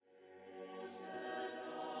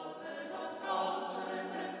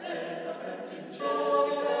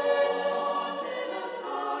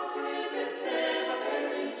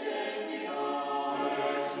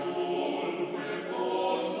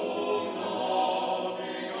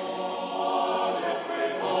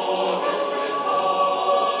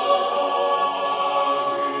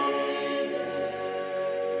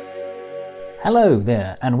Hello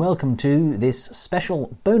there, and welcome to this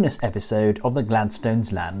special bonus episode of the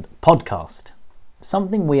Gladstone's Land podcast.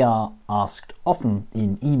 Something we are asked often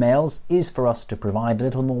in emails is for us to provide a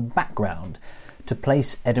little more background to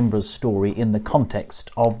place Edinburgh's story in the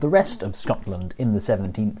context of the rest of Scotland in the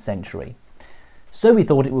 17th century. So we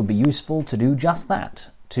thought it would be useful to do just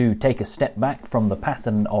that, to take a step back from the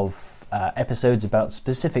pattern of episodes about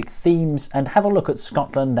specific themes and have a look at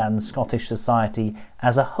Scotland and Scottish society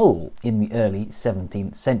as a whole in the early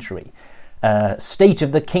 17th century. State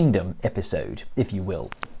of the Kingdom episode, if you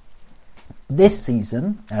will. This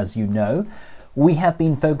season, as you know, we have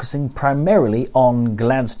been focusing primarily on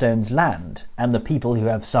Gladstone's Land and the people who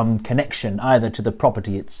have some connection either to the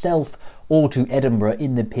property itself or to Edinburgh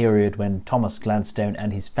in the period when Thomas Gladstone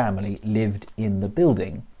and his family lived in the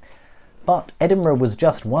building. But Edinburgh was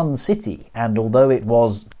just one city, and although it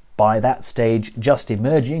was, by that stage, just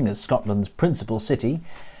emerging as Scotland's principal city,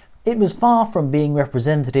 it was far from being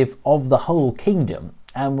representative of the whole kingdom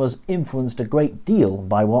and was influenced a great deal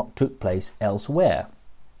by what took place elsewhere.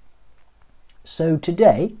 So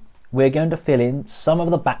today, we're going to fill in some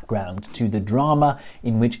of the background to the drama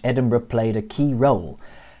in which Edinburgh played a key role,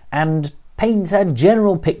 and paint a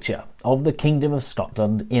general picture of the Kingdom of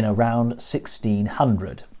Scotland in around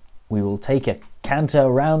 1600. We will take a canter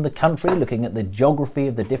around the country looking at the geography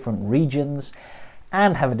of the different regions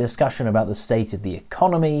and have a discussion about the state of the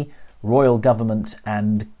economy, royal government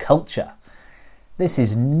and culture. This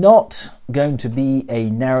is not going to be a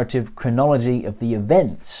narrative chronology of the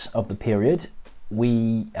events of the period.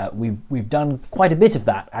 We've done quite a bit of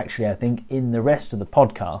that actually, I think, in the rest of the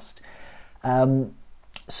podcast.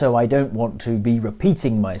 So I don't want to be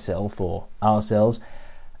repeating myself or ourselves.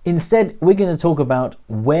 Instead, we're going to talk about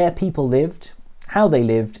where people lived, how they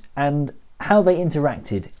lived, and how they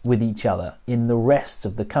interacted with each other in the rest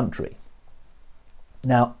of the country.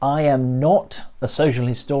 Now, I am not a social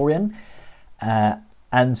historian,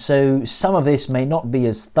 and so some of this may not be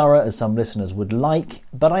as thorough as some listeners would like,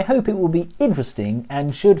 but I hope it will be interesting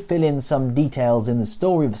and should fill in some details in the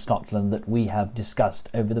story of Scotland that we have discussed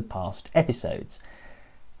over the past episodes.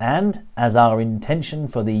 And as our intention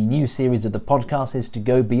for the new series of the podcast is to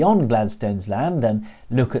go beyond Gladstone's Land and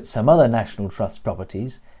look at some other National Trust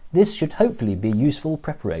properties, this should hopefully be useful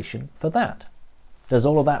preparation for that. Does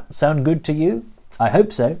all of that sound good to you? I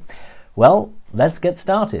hope so. Well, let's get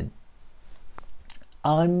started.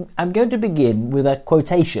 I'm going to begin with a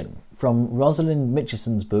quotation from Rosalind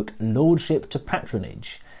Mitchison's book Lordship to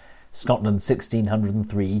Patronage, Scotland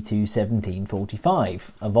 1603 to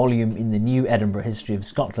 1745, a volume in the New Edinburgh History of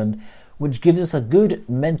Scotland, which gives us a good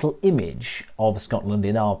mental image of Scotland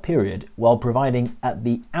in our period, while providing at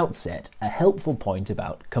the outset a helpful point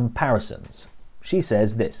about comparisons. She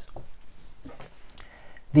says this: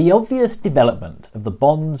 "The obvious development of the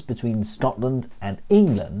bonds between Scotland and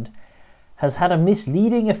England has had a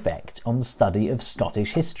misleading effect on the study of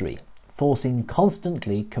Scottish history, forcing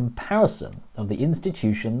constantly comparison of the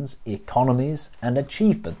institutions, economies and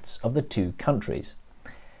achievements of the two countries.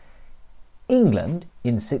 England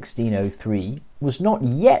in 1603 was not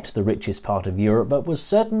yet the richest part of Europe, but was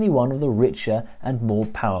certainly one of the richer and more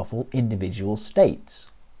powerful individual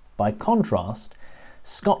states. By contrast,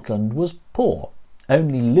 Scotland was poor,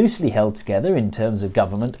 only loosely held together in terms of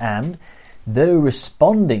government and, though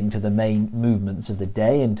responding to the main movements of the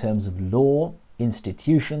day in terms of law,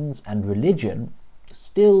 institutions and religion,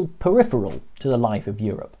 still peripheral to the life of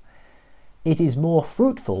Europe. It is more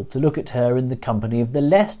fruitful to look at her in the company of the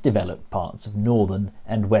less developed parts of Northern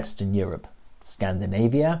and Western Europe,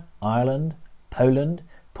 Scandinavia, Ireland, Poland,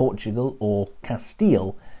 Portugal or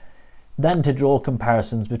Castile, than to draw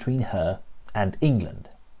comparisons between her and England."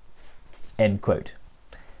 End quote.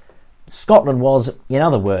 Scotland was, in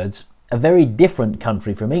other words, a very different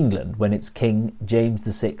country from England when its king, James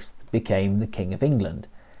VI, became the King of England.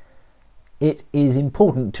 It is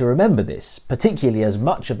important to remember this, particularly as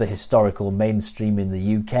much of the historical mainstream in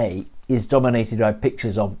the UK is dominated by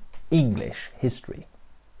pictures of English history.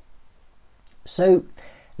 So,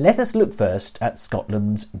 let us look first at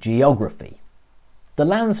Scotland's geography. The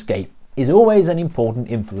landscape is always an important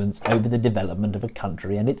influence over the development of a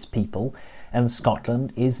country and its people, and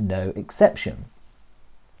Scotland is no exception.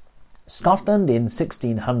 Scotland in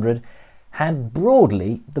 1600 had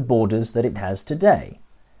broadly the borders that it has today.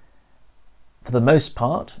 For the most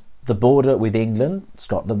part, the border with England,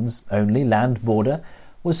 Scotland's only land border,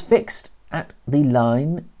 was fixed at the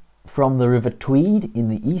line from the River Tweed in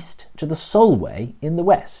the east to the Solway in the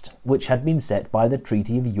west, which had been set by the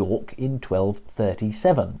Treaty of York in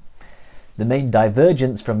 1237. The main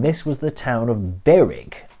divergence from this was the town of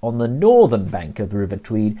Berwick, on the northern bank of the River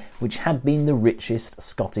Tweed, which had been the richest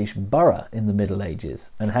Scottish borough in the Middle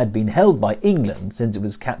Ages and had been held by England since it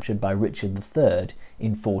was captured by Richard III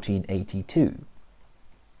in 1482.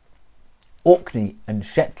 Orkney and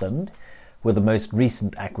Shetland were the most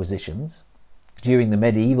recent acquisitions. During the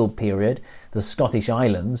medieval period, the Scottish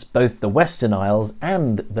Islands, both the Western Isles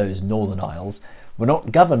and those Northern Isles, were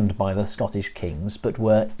not governed by the Scottish kings but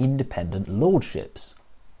were independent lordships.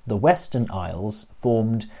 The Western Isles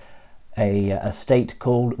formed a state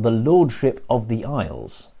called the Lordship of the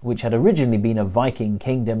Isles, which had originally been a Viking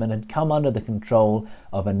kingdom and had come under the control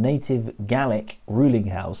of a native Gaelic ruling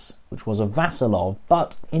house, which was a vassal of,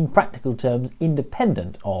 but in practical terms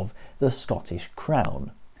independent of, the Scottish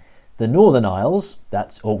crown. The Northern Isles,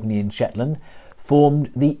 that's Orkney and Shetland,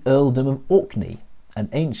 formed the Earldom of Orkney, an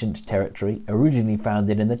ancient territory originally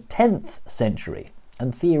founded in the 10th century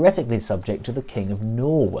and theoretically subject to the King of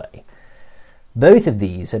Norway. Both of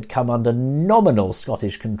these had come under nominal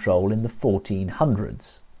Scottish control in the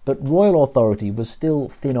 1400s, but royal authority was still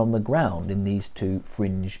thin on the ground in these two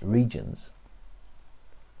fringe regions.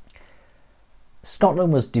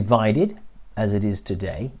 Scotland was divided, as it is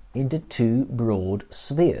today, into two broad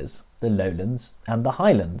spheres, the Lowlands and the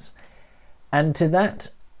Highlands, and to that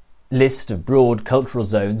list of broad cultural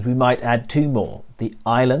zones we might add two more: the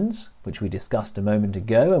Islands, which we discussed a moment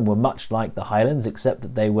ago and were much like the Highlands except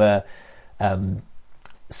that they were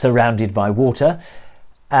surrounded by water,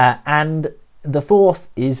 and the fourth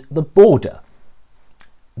is the border.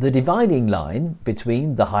 The dividing line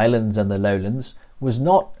between the Highlands and the Lowlands was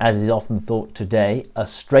not, as is often thought today, a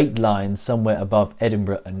straight line somewhere above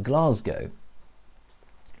Edinburgh and Glasgow.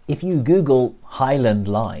 If you Google Highland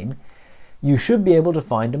line, you should be able to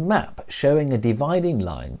find a map showing a dividing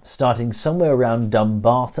line starting somewhere around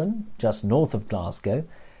Dumbarton, just north of Glasgow,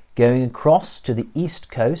 going across to the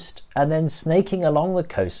east coast and then snaking along the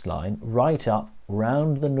coastline right up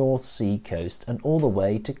round the North Sea coast and all the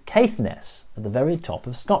way to Caithness at the very top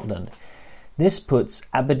of Scotland. This puts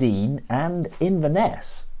Aberdeen and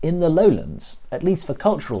Inverness in the Lowlands, at least for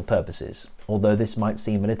cultural purposes, although this might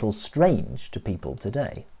seem a little strange to people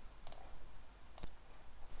today.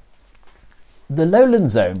 The Lowland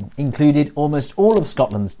Zone included almost all of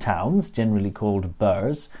Scotland's towns, generally called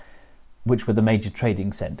burghs, which were the major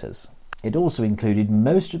trading centres. It also included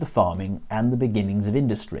most of the farming and the beginnings of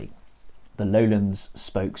industry. The Lowlands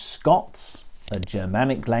spoke Scots, a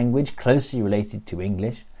Germanic language closely related to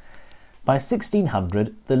English. By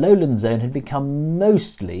 1600, the Lowland Zone had become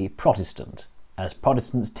mostly Protestant, as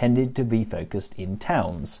Protestants tended to be focused in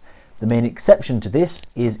towns. The main exception to this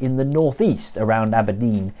is in the northeast around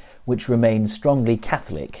Aberdeen, which remained strongly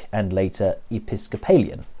Catholic and later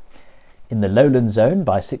Episcopalian. In the Lowland Zone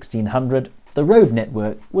by 1600, the road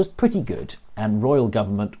network was pretty good and royal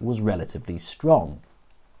government was relatively strong.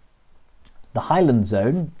 The Highland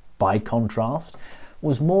Zone, by contrast,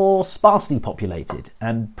 was more sparsely populated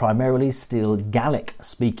and primarily still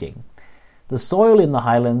Gaelic-speaking. The soil in the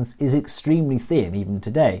Highlands is extremely thin even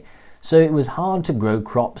today, so it was hard to grow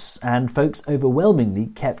crops and folks overwhelmingly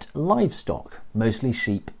kept livestock, mostly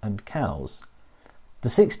sheep and cows. The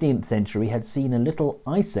 16th century had seen a little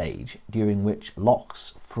ice age during which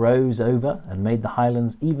lochs froze over and made the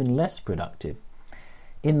Highlands even less productive.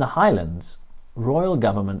 In the Highlands, royal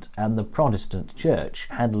government and the Protestant Church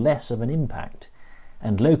had less of an impact,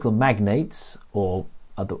 and local magnates, or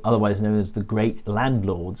otherwise known as the great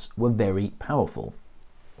landlords, were very powerful.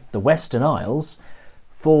 The Western Isles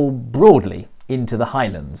fall broadly into the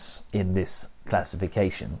Highlands in this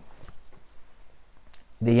classification.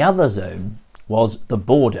 The other zone was the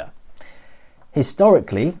border.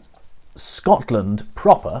 Historically, Scotland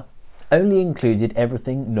proper only included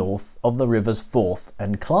everything north of the rivers Forth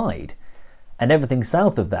and Clyde, and everything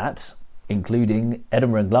south of that, including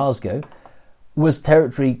Edinburgh and Glasgow, was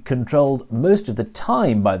territory controlled most of the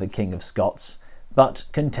time by the King of Scots, but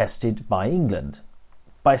contested by England.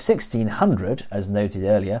 By 1600, as noted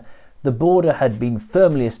earlier, the border had been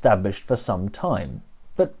firmly established for some time,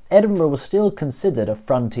 but Edinburgh was still considered a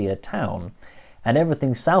frontier town, and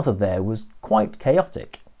everything south of there was quite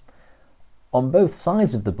chaotic. On both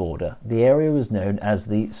sides of the border, the area was known as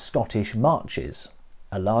the Scottish Marches,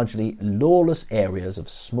 a largely lawless areas of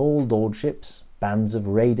small lordships, bands of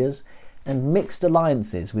raiders, and mixed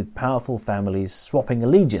alliances with powerful families swapping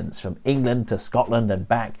allegiance from England to Scotland and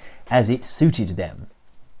back as it suited them.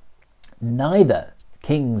 Neither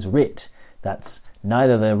King's Writ, that's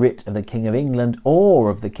neither the writ of the King of England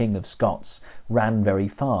or of the King of Scots, ran very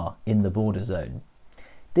far in the border zone.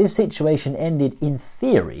 This situation ended in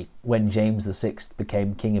theory when James VI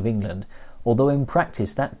became King of England, although in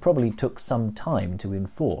practice that probably took some time to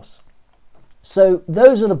enforce. So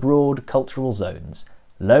those are the broad cultural zones: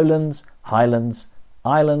 lowlands, highlands,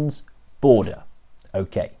 islands, border.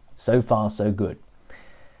 Okay, so far so good.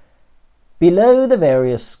 Below the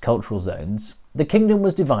various cultural zones, the kingdom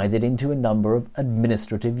was divided into a number of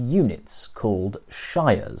administrative units called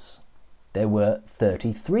shires. There were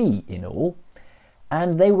 33 in all,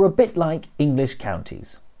 and they were a bit like English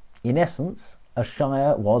counties. In essence, a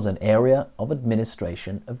shire was an area of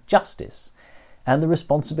administration of justice and the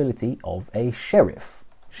responsibility of a sheriff.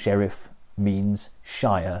 Sheriff means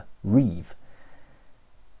shire reeve.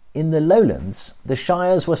 In the lowlands, the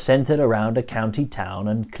shires were centred around a county town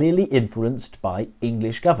and clearly influenced by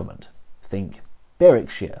English government. Think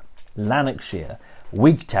Berwickshire, Lanarkshire,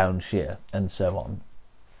 Wigtownshire, and so on.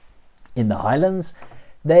 In the Highlands,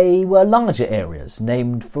 they were larger areas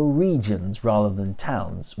named for regions rather than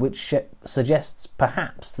towns, which suggests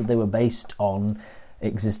perhaps that they were based on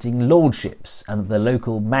existing lordships and that the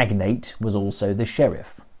local magnate was also the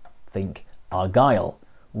sheriff. Think Argyll,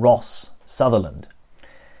 Ross, Sutherland.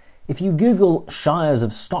 If you Google Shires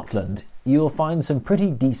of Scotland, you'll find some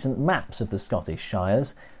pretty decent maps of the Scottish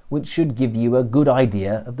shires, which should give you a good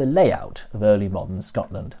idea of the layout of early modern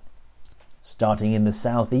Scotland. Starting in the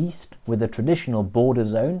southeast, with a traditional border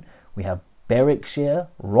zone, we have Berwickshire,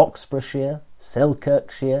 Roxburghshire,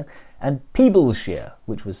 Selkirkshire, and Peeblesshire,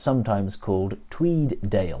 which was sometimes called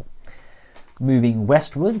Tweeddale. Moving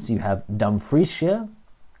westwards, you have Dumfriesshire,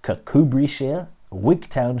 Kirkcudbrightshire,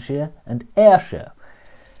 Wigtownshire, and Ayrshire,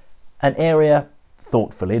 an area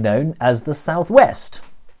thoughtfully known as the Southwest,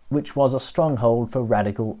 which was a stronghold for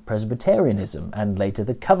radical Presbyterianism and later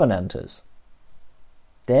the Covenanters.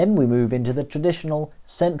 Then we move into the traditional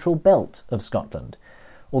central belt of Scotland,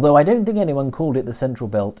 although I don't think anyone called it the central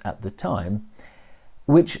belt at the time,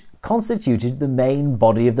 which constituted the main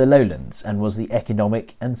body of the lowlands and was the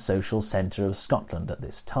economic and social centre of Scotland at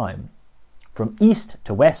this time. From east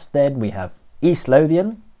to west then we have East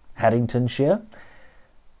Lothian, Haddingtonshire.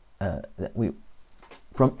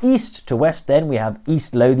 From east to west then we have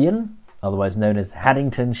East Lothian, otherwise known as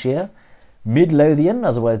Haddingtonshire, Mid Lothian,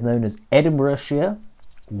 otherwise known as Edinburghshire,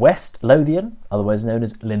 West Lothian, otherwise known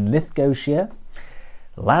as Linlithgowshire,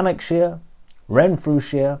 Lanarkshire,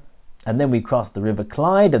 Renfrewshire, and then we cross the River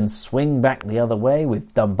Clyde and swing back the other way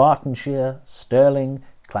with Dumbartonshire, Stirling,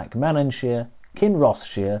 Clackmannanshire,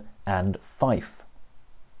 Kinrossshire, and Fife.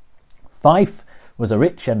 Fife was a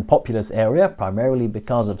rich and populous area, primarily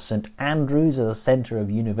because of St Andrews as a centre of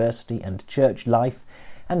university and church life,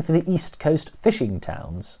 and for the East Coast fishing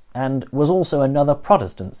towns, and was also another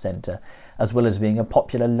Protestant centre, as well as being a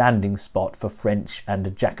popular landing spot for French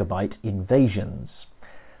and Jacobite invasions.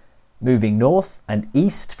 Moving north and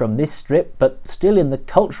east from this strip, but still in the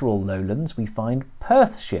cultural lowlands, we find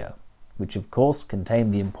Perthshire, which of course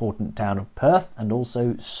contained the important town of Perth and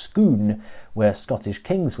also Scone, where Scottish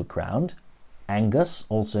kings were crowned, Angus,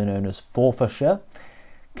 also known as Forfarshire,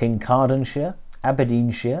 Kincardineshire,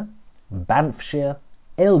 Aberdeenshire, Banffshire,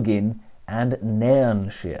 Elgin, and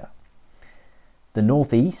Nairnshire. The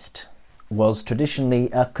northeast was traditionally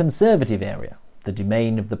a conservative area, the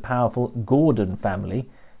domain of the powerful Gordon family.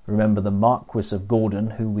 Remember the Marquis of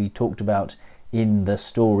Gordon, who we talked about in the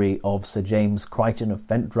story of Sir James Crichton of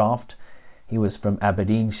Fentdraft. He was from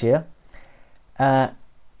Aberdeenshire.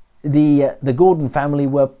 The Gordon family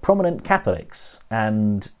were prominent Catholics,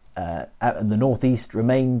 and the northeast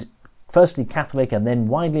remained firstly Catholic and then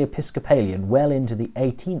widely Episcopalian well into the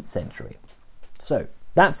 18th century. So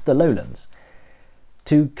that's the lowlands.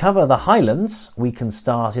 To cover the highlands, we can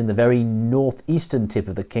start in the very northeastern tip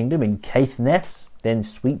of the kingdom in Caithness, then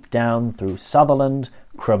sweep down through Sutherland,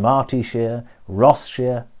 Cromartyshire,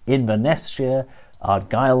 Rossshire, Invernessshire,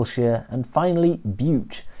 Argyllshire, and finally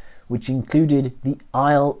Bute, which included the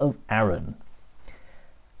Isle of Arran.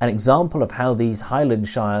 An example of how these Highland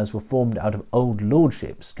shires were formed out of old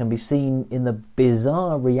lordships can be seen in the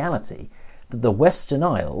bizarre reality that the Western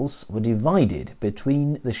Isles were divided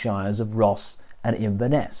between the shires of Ross and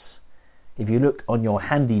Inverness. If you look on your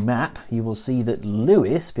handy map, you will see that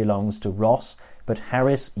Lewis belongs to Ross, but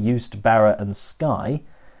Harris, Eust, Barra and Skye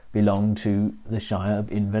belong to the Shire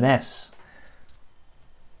of Inverness.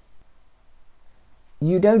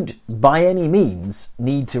 You don't by any means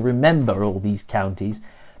need to remember all these counties,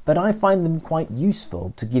 but I find them quite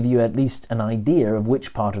useful to give you at least an idea of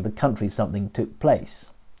which part of the country something took place.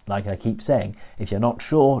 Like I keep saying, if you're not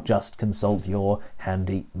sure, just consult your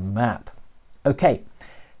handy map. Okay,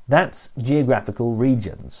 that's geographical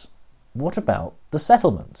regions. What about the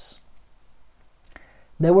settlements?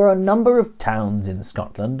 There were a number of towns in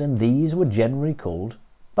Scotland, and these were generally called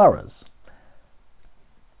boroughs.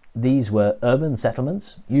 These were urban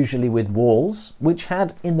settlements, usually with walls, which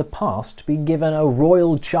had in the past been given a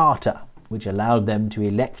royal charter, which allowed them to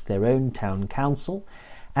elect their own town council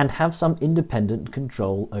and have some independent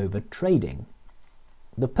control over trading.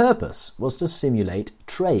 The purpose was to simulate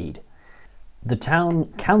trade. The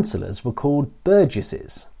town councillors were called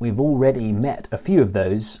burgesses. We've already met a few of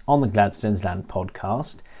those on the Gladstone's Land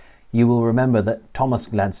podcast. You will remember that Thomas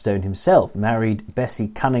Gladstone himself married Bessie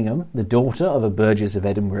Cunningham, the daughter of a burgess of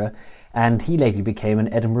Edinburgh, and he later became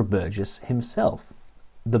an Edinburgh burgess himself.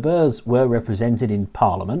 The burghs were represented in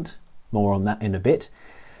Parliament. More on that in a bit.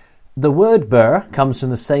 The word burgh comes from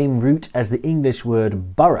the same root as the English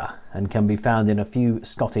word borough and can be found in a few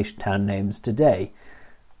Scottish town names today,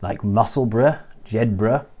 like Musselburgh,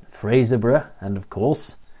 Jedburgh, Fraserburgh, and of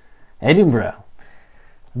course, Edinburgh.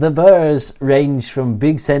 The burghs range from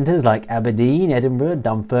big centres like Aberdeen, Edinburgh,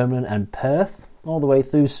 Dunfermline and Perth, all the way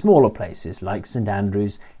through smaller places like St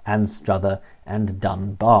Andrews, Anstruther and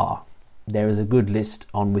Dunbar. There is a good list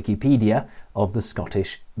on Wikipedia of the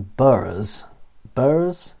Scottish boroughs.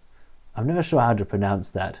 Boroughs? I'm never sure how to pronounce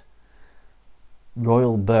that.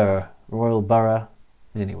 Royal Borough.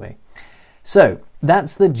 Anyway. So,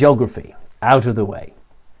 that's the geography out of the way.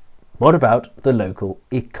 What about the local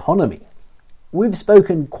economy? We've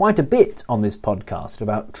spoken quite a bit on this podcast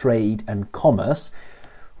about trade and commerce,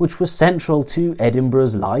 which was central to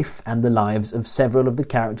Edinburgh's life and the lives of several of the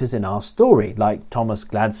characters in our story, like Thomas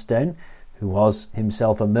Gladstone, who was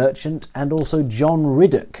himself a merchant, and also John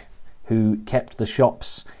Riddoch, who kept the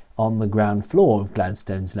shops on the ground floor of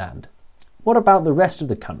Gladstone's Land. What about the rest of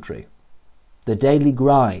the country? The daily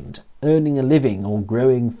grind, earning a living or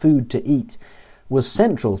growing food to eat, was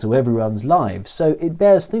central to everyone's lives, so it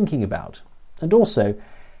bears thinking about. And also,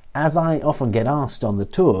 as I often get asked on the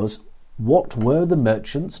tours, what were the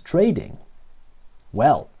merchants trading?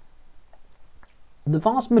 Well, the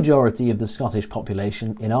vast majority of the Scottish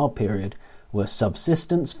population in our period were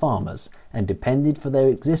subsistence farmers and depended for their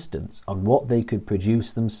existence on what they could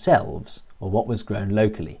produce themselves or what was grown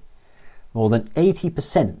locally. More than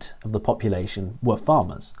 80% of the population were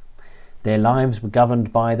farmers. Their lives were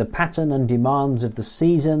governed by the pattern and demands of the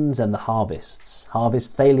seasons and the harvests.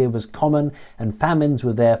 Harvest failure was common and famines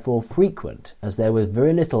were therefore frequent, as there was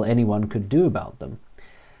very little anyone could do about them.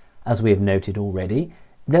 As we have noted already,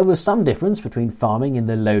 there was some difference between farming in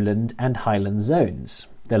the lowland and highland zones.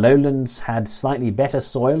 The lowlands had slightly better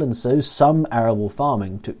soil and so some arable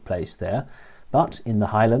farming took place there, but in the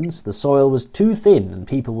highlands the soil was too thin and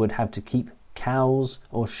people would have to keep cows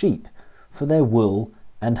or sheep for their wool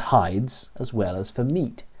and hides as well as for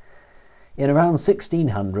meat. In around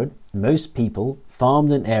 1600, most people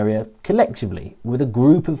farmed an area collectively with a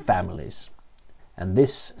group of families, and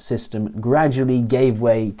this system gradually gave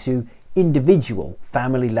way to individual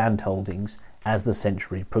family landholdings as the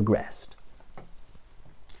century progressed.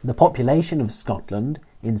 The population of Scotland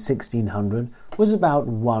in 1600 was about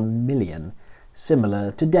 1 million,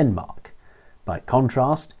 similar to Denmark. By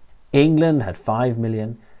contrast, England had 5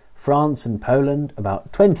 million, France and Poland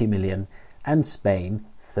about 20 million, and Spain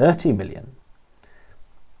 30 million.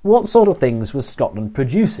 What sort of things was Scotland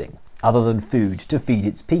producing, other than food, to feed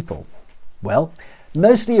its people? Well,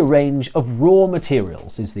 mostly a range of raw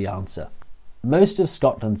materials is the answer. Most of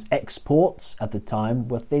Scotland's exports at the time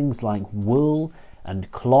were things like wool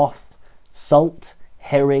and cloth, salt,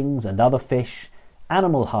 herrings and other fish,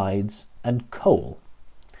 animal hides and coal.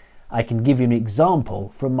 I can give you an example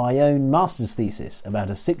from my own master's thesis about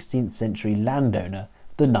a 16th century landowner,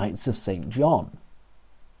 the Knights of St. John.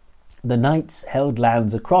 The Knights held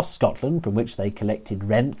lands across Scotland from which they collected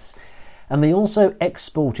rents, and they also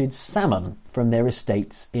exported salmon from their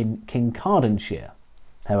estates in Kincardineshire.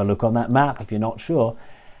 Have a look on that map if you're not sure,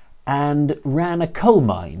 and ran a coal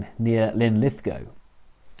mine near Linlithgow.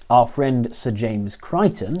 Our friend Sir James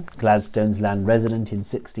Crichton, Gladstone's Land resident in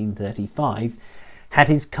 1635, had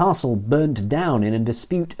his castle burnt down in a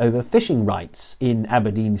dispute over fishing rights in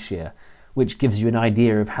Aberdeenshire, which gives you an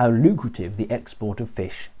idea of how lucrative the export of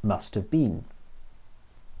fish must have been.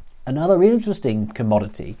 Another interesting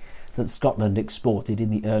commodity that Scotland exported in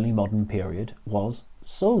the early modern period was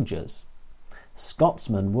soldiers.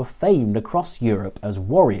 Scotsmen were famed across Europe as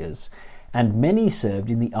warriors, and many served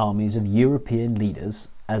in the armies of European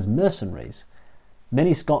leaders as mercenaries.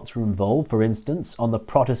 Many Scots were involved, for instance, on the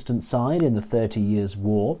Protestant side in the 30 Years'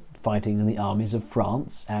 War, fighting in the armies of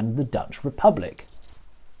France and the Dutch Republic.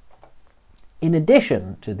 In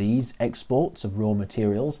addition to these exports of raw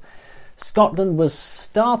materials, Scotland was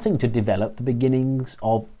starting to develop the beginnings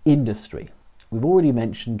of industry. We've already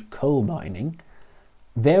mentioned coal mining.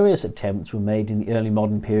 Various attempts were made in the early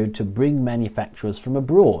modern period to bring manufacturers from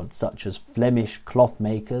abroad, such as Flemish cloth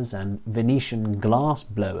makers and Venetian glass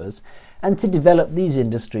blowers, and to develop these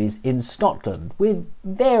industries in Scotland with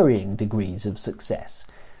varying degrees of success.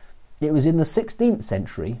 It was in the 16th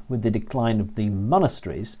century, with the decline of the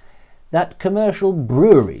monasteries, that commercial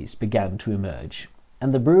breweries began to emerge,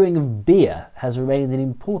 and the brewing of beer has remained an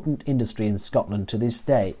important industry in Scotland to this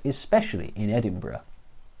day, especially in Edinburgh.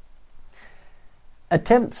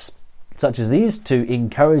 Attempts such as these to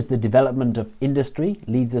encourage the development of industry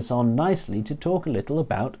leads us on nicely to talk a little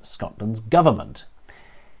about Scotland's government.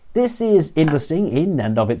 This is interesting in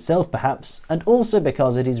and of itself perhaps, and also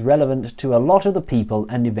because it is relevant to a lot of the people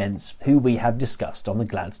and events who we have discussed on the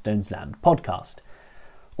Gladstones Land podcast.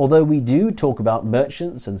 Although we do talk about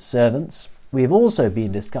merchants and servants, we have also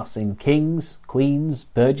been discussing kings, queens,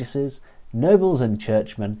 burgesses, nobles and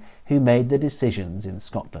churchmen who made the decisions in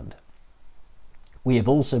Scotland. We have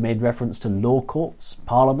also made reference to law courts,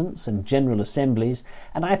 parliaments and general assemblies,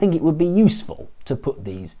 and I think it would be useful to put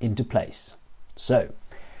these into place. So,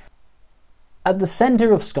 at the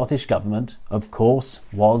centre of Scottish government, of course,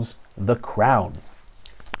 was the Crown.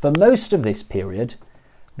 For most of this period,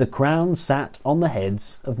 the Crown sat on the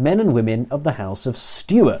heads of men and women of the House of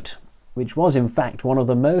Stuart, which was in fact one of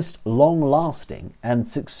the most long-lasting and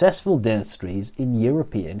successful dynasties in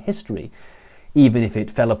European history, even if it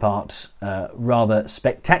fell apart rather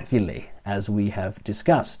spectacularly, as we have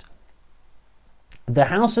discussed. The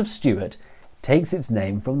House of Stuart takes its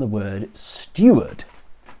name from the word steward.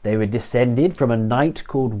 They were descended from a knight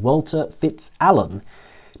called Walter Fitz-Alan,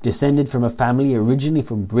 descended from a family originally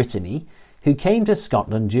from Brittany, who came to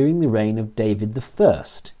Scotland during the reign of David I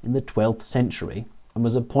in the 12th century, and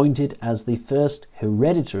was appointed as the first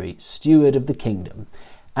hereditary steward of the kingdom,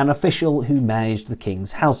 an official who managed the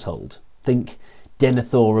king's household. Think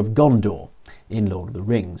Denethor of Gondor in Lord of the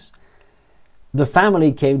Rings. The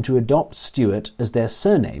family came to adopt Stuart as their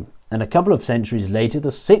surname, and a couple of centuries later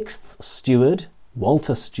the sixth steward,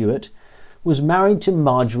 Walter Stuart, was married to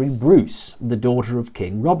Marjorie Bruce, the daughter of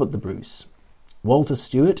King Robert the Bruce. Walter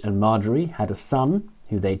Stuart and Marjorie had a son,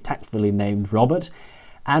 who they tactfully named Robert,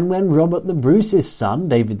 and when Robert the Bruce's son,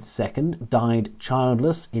 David II, died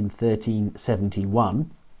childless in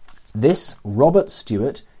 1371, this Robert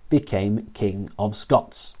Stuart became King of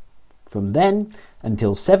Scots. From then until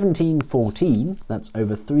 1714, that's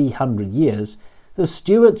over 300 years, the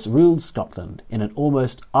Stuarts ruled Scotland in an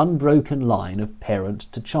almost unbroken line of parent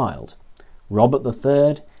to child. Robert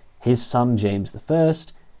III, his son James I,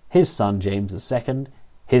 his son James II,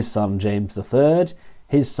 his son James III,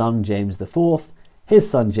 his son James IV, his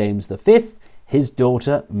son James V, his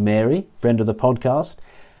daughter Mary, friend of the podcast,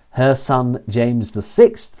 her son James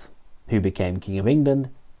VI, who became King of England,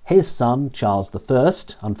 his son Charles I,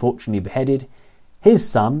 unfortunately beheaded, his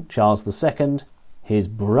son Charles II, his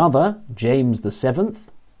brother James VII,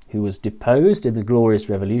 who was deposed in the Glorious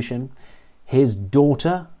Revolution, his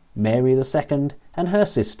daughter Mary II, and her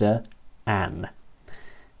sister Anne.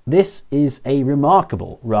 This is a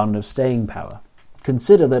remarkable run of staying power.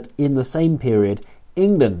 Consider that in the same period,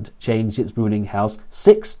 England changed its ruling house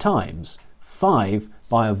 6 times, 5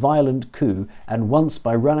 by a violent coup, and once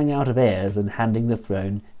by running out of heirs and handing the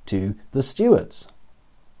throne to the Stuarts.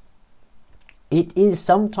 It is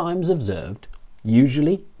sometimes observed,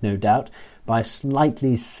 usually, no doubt, by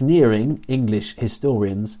slightly sneering English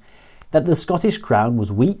historians, that the Scottish crown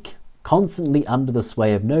was weak, constantly under the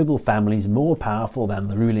sway of noble families more powerful than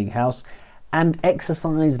the ruling house, and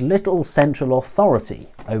exercised little central authority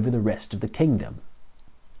over the rest of the kingdom,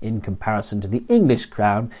 in comparison to the English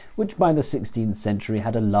crown, which by the 16th century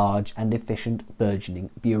had a large and efficient burgeoning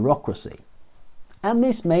bureaucracy. And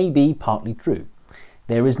this may be partly true.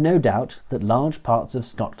 There is no doubt that large parts of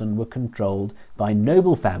Scotland were controlled by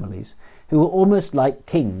noble families who were almost like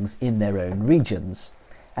kings in their own regions,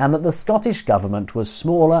 and that the Scottish government was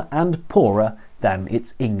smaller and poorer than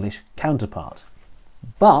its English counterpart.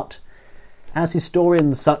 But, as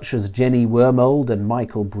historians such as Jenny Wormold and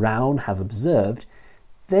Michael Brown have observed,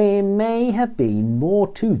 there may have been more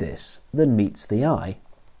to this than meets the eye.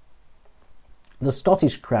 The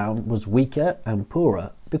Scottish crown was weaker and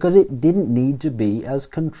poorer because it didn't need to be as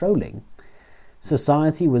controlling.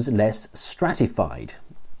 Society was less stratified.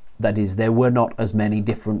 That is, there were not as many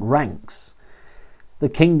different ranks. The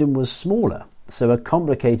kingdom was smaller, so a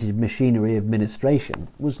complicated machinery of administration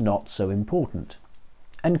was not so important.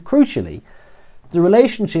 And crucially, the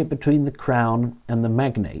relationship between the crown and the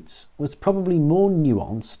magnates was probably more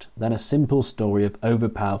nuanced than a simple story of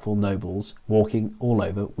overpowerful nobles walking all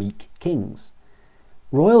over weak kings.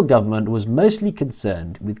 Royal government was mostly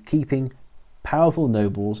concerned with keeping powerful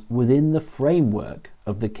nobles within the framework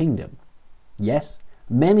of the kingdom. Yes,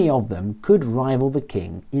 many of them could rival the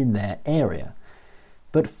king in their area,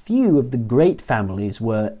 but few of the great families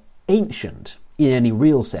were ancient in any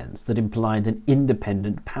real sense that implied an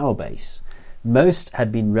independent power base. Most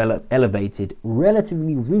had been elevated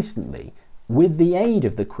relatively recently with the aid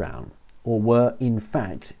of the crown, or were in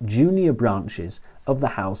fact junior branches of the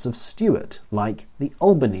House of Stuart, like the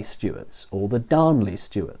Albany Stuarts or the Darnley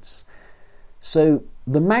Stuarts. So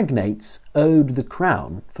the magnates owed the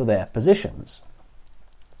crown for their positions.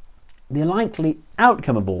 The likely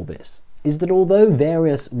outcome of all this is that although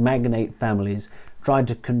various magnate families tried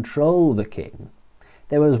to control the king,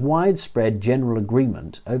 there was widespread general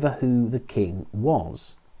agreement over who the king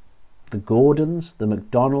was. The Gordons, the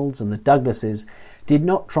MacDonalds and the Douglases did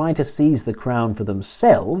not try to seize the crown for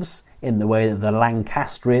themselves in the way that the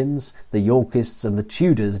Lancastrians, the Yorkists and the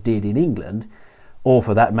Tudors did in England, or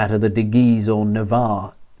for that matter the de Guise or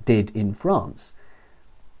Navarre did in France.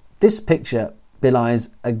 This picture belies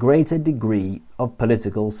a greater degree of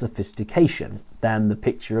political sophistication than the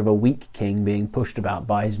picture of a weak king being pushed about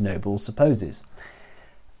by his nobles supposes.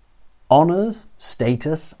 Honours,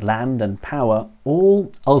 status, land and power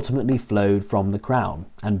all ultimately flowed from the crown,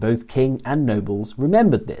 and both king and nobles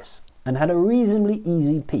remembered this and had a reasonably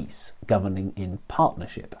easy peace governing in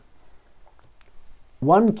partnership.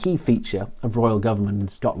 One key feature of royal government in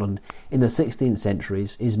Scotland in the 16th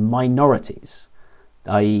centuries is minorities,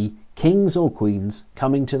 i.e. kings or queens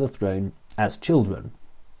coming to the throne as children.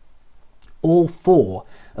 All four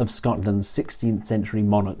of Scotland's 16th century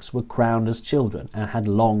monarchs were crowned as children and had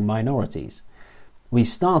long minorities. We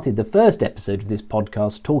started the first episode of this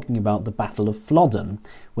podcast talking about the Battle of Flodden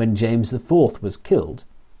when James IV was killed.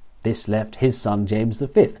 This left his son James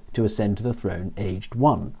V to ascend to the throne aged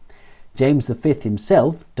 1. James V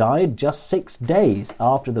himself died just 6 days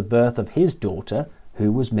after the birth of his daughter,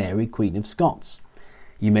 who was Mary, Queen of Scots.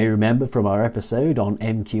 You may remember from our episode on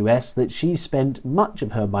MQS that she spent much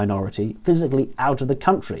of her minority physically out of the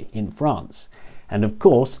country in France. And of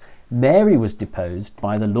course, Mary was deposed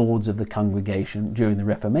by the Lords of the Congregation during the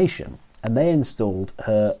Reformation, and they installed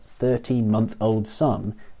her 13-month-old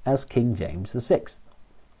son as King James VI.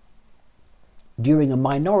 During a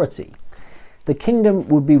minority, the kingdom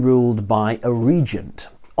would be ruled by a regent,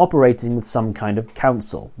 operating with some kind of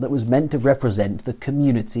council that was meant to represent the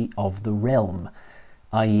community of the realm,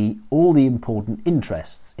 i.e. all the important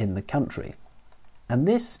interests in the country. And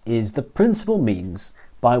this is the principal means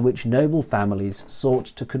by which noble families sought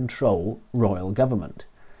to control royal government.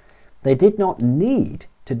 They did not need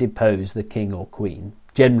to depose the king or queen,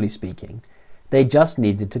 generally speaking. They just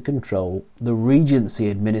needed to control the regency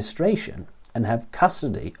administration and have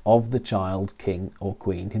custody of the child king or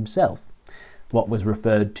queen himself, what was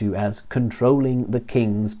referred to as controlling the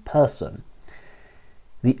king's person.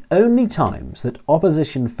 The only times that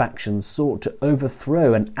opposition factions sought to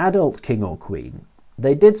overthrow an adult king or queen,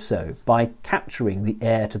 they did so by capturing the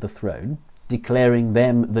heir to the throne, declaring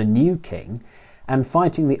them the new king, and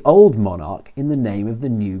fighting the old monarch in the name of the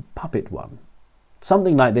new puppet one.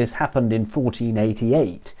 Something like this happened in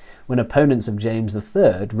 1488, when opponents of James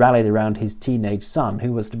III rallied around his teenage son,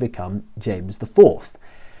 who was to become James IV.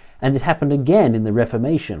 And it happened again in the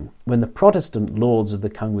Reformation, when the Protestant lords of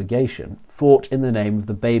the congregation fought in the name of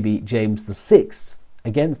the baby James VI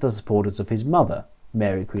against the supporters of his mother,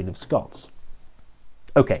 Mary, Queen of Scots.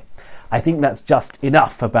 Okay, I think that's just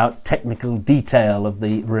enough about technical detail of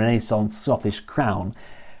the Renaissance Scottish crown.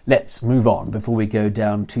 Let's move on before we go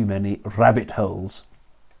down too many rabbit holes.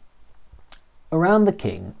 Around the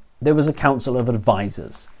king, there was a council of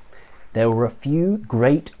advisors. There were a few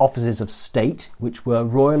great offices of state which were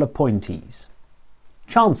royal appointees.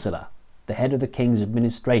 Chancellor, the head of the king's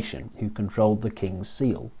administration, who controlled the king's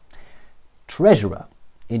seal. Treasurer,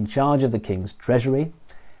 in charge of the king's treasury.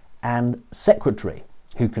 And secretary,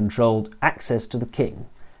 who controlled access to the king,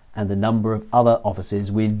 and a number of other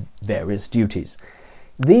offices with various duties.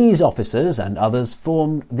 These officers and others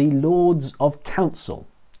formed the Lords of Council,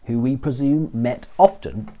 who we presume met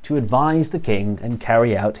often to advise the king and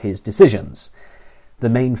carry out his decisions. The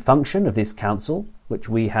main function of this council, which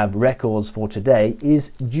we have records for today,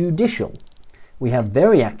 is judicial. We have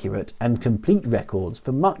very accurate and complete records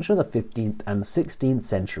for much of the 15th and 16th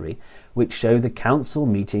century, which show the council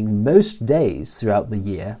meeting most days throughout the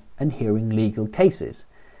year and hearing legal cases.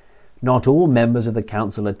 Not all members of the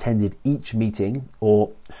council attended each meeting,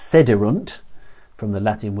 or sederunt, from the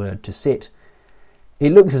Latin word to sit.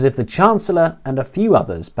 It looks as if the Chancellor and a few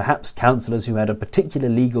others, perhaps councillors who had a particular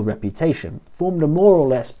legal reputation, formed a more or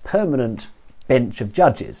less permanent bench of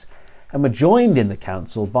judges and were joined in the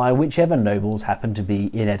council by whichever nobles happened to be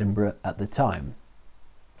in Edinburgh at the time.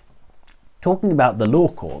 talking about the law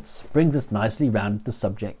courts brings us nicely round the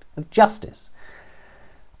subject of justice.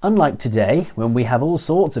 Unlike today, when we have all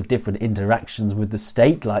sorts of different interactions with the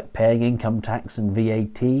state, like paying income tax and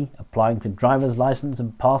VAT, applying for driver's licence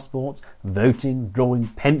and passports, voting, drawing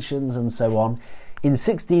pensions and so on, in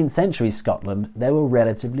 16th century Scotland there were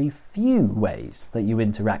relatively few ways that you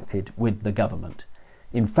interacted with the government.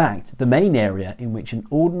 In fact, the main area in which an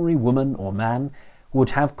ordinary woman or man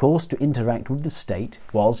would have cause to interact with the state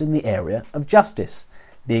was in the area of justice,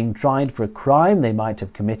 being tried for a crime they might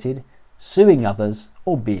have committed, suing others,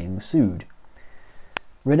 or being sued.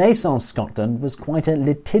 Renaissance Scotland was quite a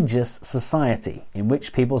litigious society in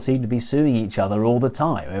which people seemed to be suing each other all the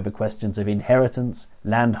time over questions of inheritance,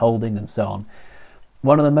 landholding and so on.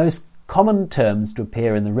 One of the most common terms to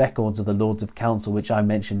appear in the records of the Lords of Council, which I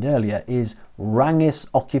mentioned earlier, is rangis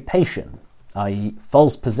occupation, i.e.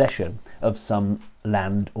 false possession of some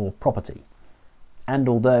land or property. And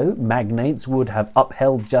although magnates would have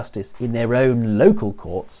upheld justice in their own local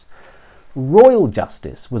courts, royal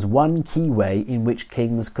justice was one key way in which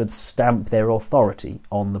kings could stamp their authority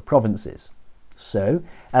on the provinces. So,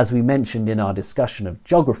 as we mentioned in our discussion of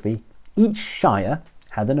geography, each shire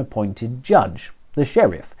had an appointed judge, the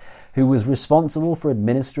sheriff, who was responsible for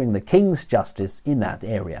administering the king's justice in that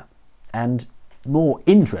area. And more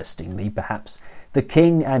interestingly, perhaps, the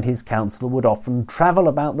king and his council would often travel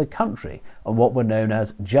about the country on what were known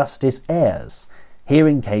as justice airs,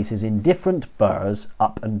 hearing cases in different boroughs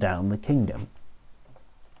up and down the kingdom.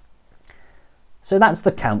 So that's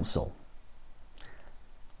the council.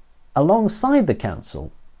 Alongside the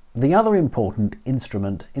council, the other important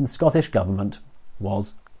instrument in Scottish government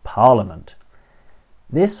was Parliament.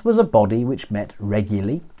 This was a body which met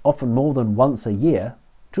regularly, often more than once a year,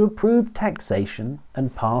 to approve taxation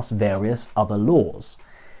and pass various other laws.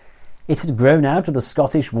 It had grown out of the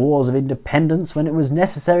Scottish Wars of Independence when it was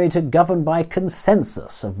necessary to govern by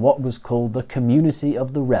consensus of what was called the community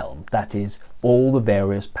of the realm, that is, all the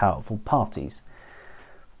various powerful parties.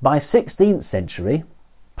 By 16th century,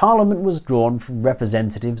 Parliament was drawn from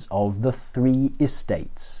representatives of the three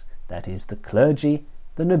estates, that is, the clergy,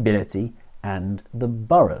 the nobility, and the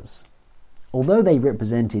boroughs. Although they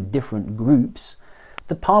represented different groups,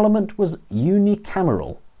 the Parliament was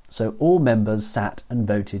unicameral, so all members sat and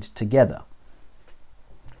voted together.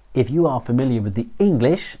 If you are familiar with the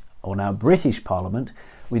English, or now British Parliament,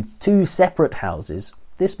 with two separate houses,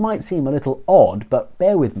 this might seem a little odd, but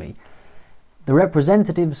bear with me. The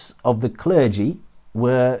representatives of the clergy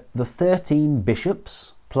were the 13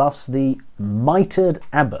 bishops plus the mitred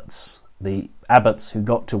abbots, the abbots who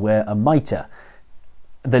got to wear a mitre,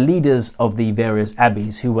 the leaders of the various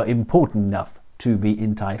abbeys who were important enough to be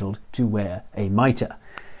entitled to wear a mitre.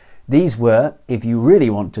 These were, if you really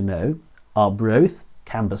want to know, Arbroath,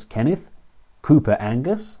 Cambus Kenneth, Cooper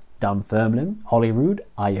Angus, Dunfermline, Holyrood,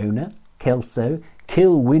 Iona, Kelso,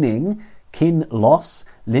 Kilwinning, Kinloss,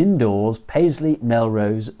 Lindores, Paisley,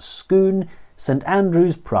 Melrose, Scone, St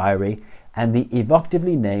Andrew's Priory, and the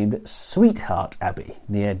evocatively named Sweetheart Abbey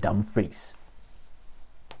near Dumfries.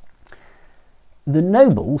 The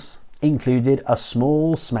nobles included a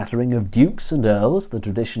small smattering of dukes and earls, the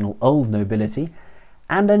traditional old nobility,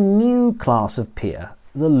 and a new class of peer,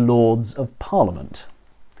 the Lords of Parliament,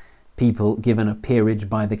 people given a peerage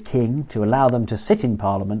by the king to allow them to sit in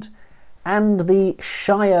Parliament, and the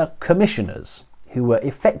Shire Commissioners, who were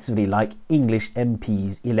effectively like English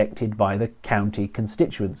MPs elected by the county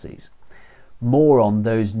constituencies. More on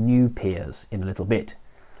those new peers in a little bit.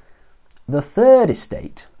 The third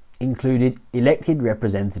estate included elected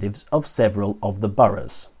representatives of several of the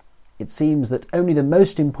boroughs. It seems that only the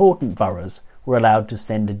most important boroughs were allowed to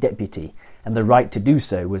send a deputy, and the right to do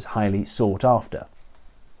so was highly sought after.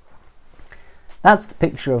 That's the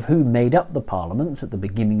picture of who made up the parliaments at the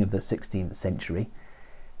beginning of the 16th century.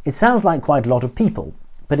 It sounds like quite a lot of people,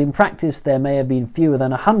 but in practice there may have been fewer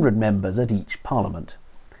than 100 members at each parliament.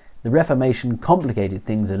 The Reformation complicated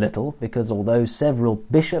things a little because although several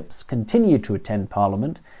bishops continued to attend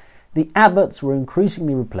Parliament, the abbots were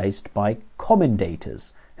increasingly replaced by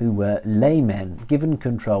commendators, who were laymen given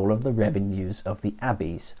control of the revenues of the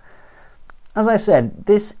abbeys. As I said,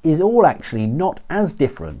 this is all actually not as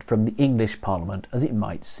different from the English Parliament as it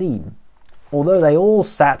might seem. Although they all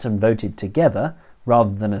sat and voted together,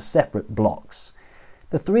 rather than as separate blocks,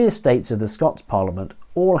 the three estates of the Scots Parliament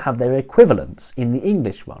all have their equivalents in the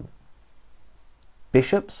English one.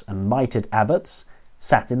 Bishops and mitred abbots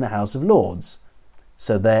sat in the House of Lords,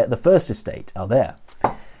 so the first estate are there.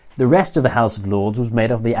 The rest of the House of Lords was made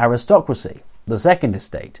of the aristocracy, the second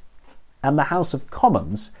estate, and the House of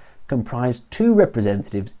Commons comprised two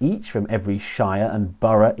representatives each from every shire and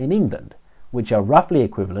borough in England, which are roughly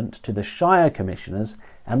equivalent to the Shire Commissioners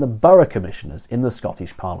and the Borough Commissioners in the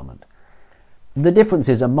Scottish Parliament. The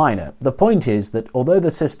differences are minor. The point is that although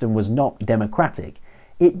the system was not democratic,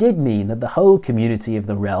 it did mean that the whole community of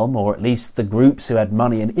the realm, or at least the groups who had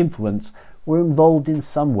money and influence, were involved in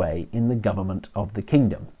some way in the government of the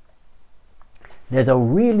kingdom. There's a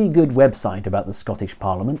really good website about the Scottish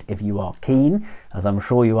Parliament, if you are keen, as I'm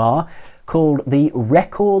sure you are, called the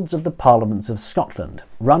Records of the Parliaments of Scotland,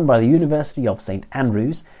 run by the University of St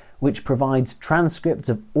Andrews, which provides transcripts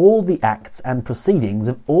of all the acts and proceedings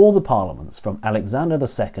of all the parliaments from Alexander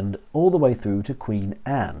II all the way through to Queen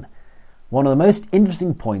Anne. One of the most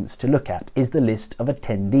interesting points to look at is the list of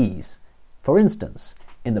attendees. For instance,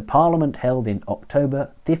 in the Parliament held in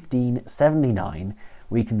October 1579,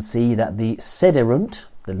 we can see that the Sederunt,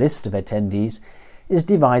 the list of attendees, is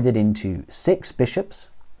divided into 6 bishops,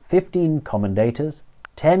 15 commendators,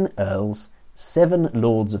 10 earls, 7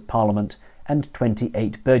 lords of Parliament, and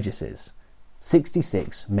 28 burgesses,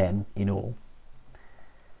 66 men in all.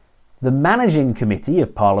 The managing committee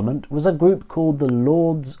of Parliament was a group called the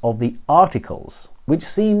Lords of the Articles, which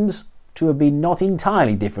seems to have been not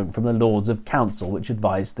entirely different from the Lords of Council which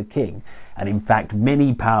advised the king, and in fact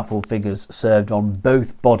many powerful figures served on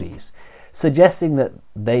both bodies, suggesting that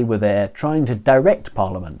they were there trying to direct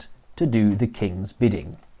Parliament to do the king's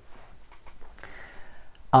bidding.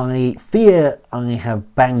 I fear I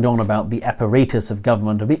have banged on about the apparatus of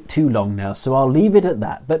government a bit too long now, so I'll leave it at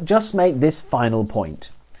that, but just make this final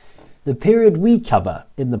point. The period we cover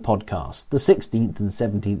in the podcast, the 16th and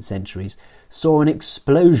 17th centuries, saw an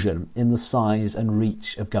explosion in the size and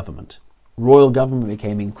reach of government. Royal government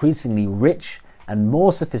became increasingly rich and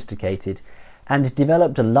more sophisticated and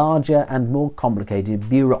developed a larger and more complicated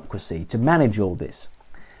bureaucracy to manage all this.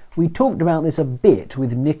 We talked about this a bit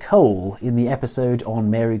with Nicole in the episode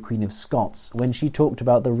on Mary Queen of Scots when she talked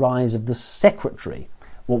about the rise of the secretary,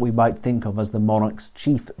 what we might think of as the monarch's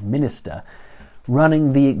chief minister,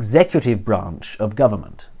 running the executive branch of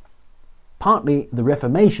government. Partly the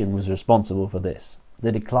Reformation was responsible for this.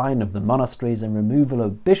 The decline of the monasteries and removal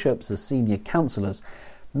of bishops as senior councillors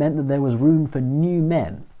meant that there was room for new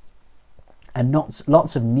men and not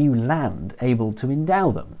lots of new land able to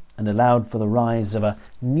endow them, and allowed for the rise of a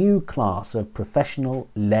new class of professional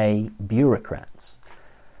lay bureaucrats.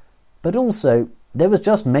 But also, there was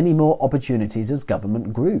just many more opportunities as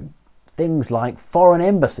government grew. Things like foreign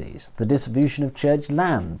embassies, the distribution of church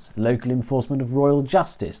lands, local enforcement of royal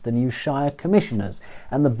justice, the new Shire Commissioners,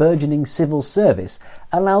 and the burgeoning civil service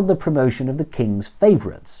allowed the promotion of the king's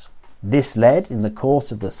favourites. This led, in the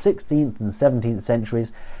course of the 16th and 17th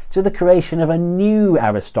centuries, to the creation of a new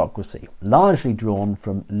aristocracy, largely drawn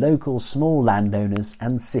from local small landowners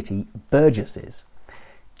and city burgesses.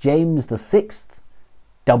 James VI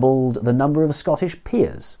doubled the number of Scottish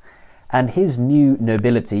peers, and his new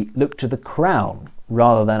nobility looked to the crown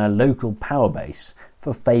rather than a local power base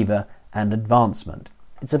for favour and advancement.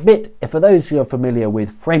 It's a bit, for those who are familiar with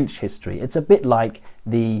French history, it's a bit like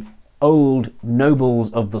the old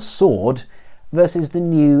nobles of the sword versus the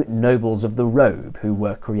new nobles of the robe who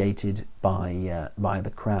were created by the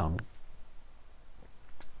crown.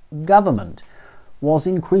 Government was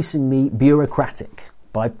increasingly bureaucratic,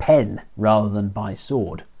 by pen rather than by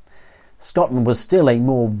sword. Scotland was still a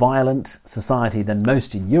more violent society than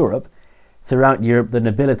most in Europe. Throughout Europe, the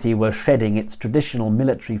nobility were shedding its traditional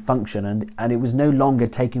military function, and it was no longer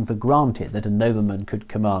taken for granted that a nobleman could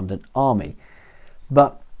command an army.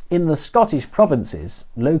 But in the Scottish provinces,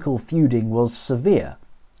 local feuding was severe.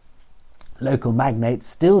 Local magnates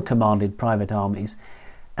still commanded private armies,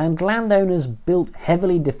 and landowners built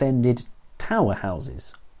heavily defended tower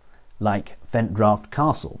houses, like Fentdraft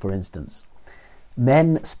Castle, for instance.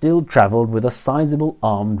 Men still travelled with a sizable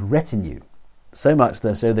armed retinue, so much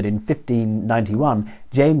so that in 1591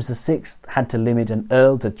 James VI had to limit an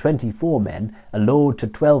earl to 24 men, a lord to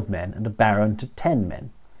 12 men, and a baron to 10 men.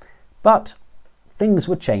 But things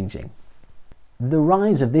were changing. The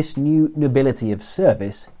rise of this new nobility of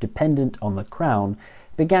service, dependent on the crown,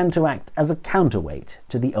 began to act as a counterweight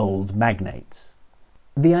to the old magnates.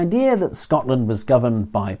 The idea that Scotland was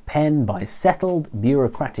governed by settled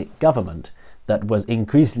bureaucratic government that was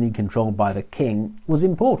increasingly controlled by the king was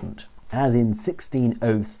important, as in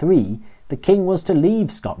 1603 the king was to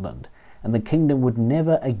leave Scotland and the kingdom would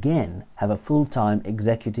never again have a full-time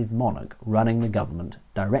executive monarch running the government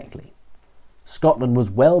directly. Scotland was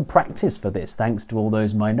well practised for this thanks to all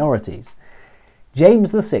those minorities.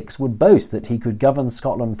 James VI would boast that he could govern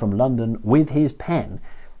Scotland from London with his pen,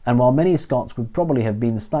 and while many Scots would probably have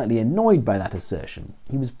been slightly annoyed by that assertion,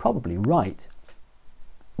 he was probably right.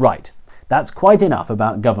 Right. That's quite enough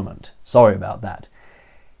about government. Sorry about that.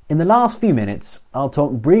 In the last few minutes, I'll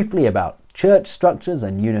talk briefly about church structures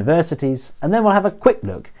and universities, and then we'll have a quick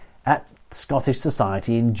look at Scottish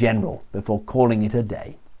society in general before calling it a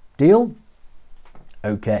day. Deal?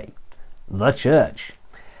 Okay. The Church.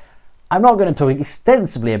 I'm not going to talk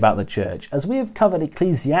extensively about the Church, as we have covered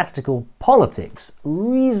ecclesiastical politics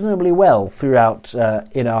reasonably well throughout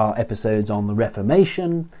in our episodes on the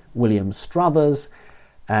Reformation, William Struthers,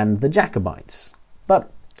 and the Jacobites.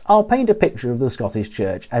 But I'll paint a picture of the Scottish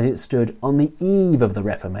Church as it stood on the eve of the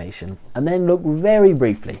Reformation, and then look very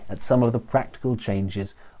briefly at some of the practical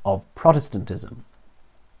changes of Protestantism.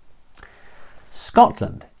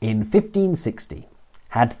 Scotland in 1560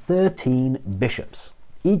 had 13 bishops,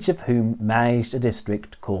 each of whom managed a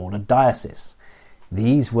district called a diocese.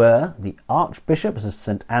 These were the Archbishops of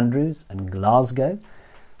St Andrews and Glasgow,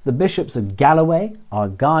 the Bishops of Galloway,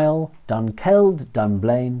 Argyll, Dunkeld,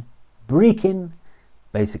 Dunblane, Brechin,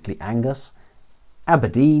 basically Angus,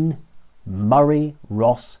 Aberdeen, Murray,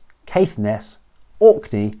 Ross, Caithness,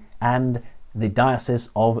 Orkney, and the Diocese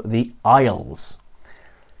of the Isles.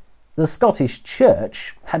 The Scottish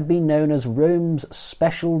Church had been known as Rome's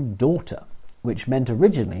special daughter, which meant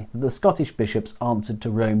originally that the Scottish bishops answered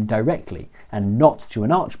to Rome directly and not to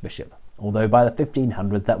an archbishop, although by the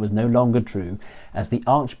 1500s that was no longer true, as the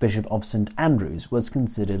Archbishop of St Andrews was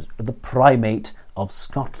considered the primate of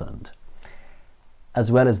Scotland. As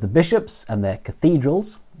well as the bishops and their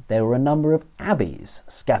cathedrals, there were a number of abbeys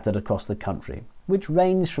scattered across the country, which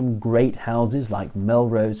ranged from great houses like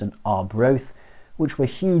Melrose and Arbroath, which were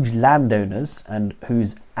huge landowners and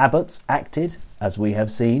whose abbots acted, as we have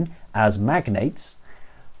seen, as magnates,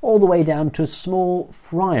 all the way down to small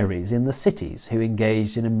friaries in the cities who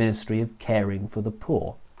engaged in a ministry of caring for the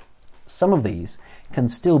poor. Some of these can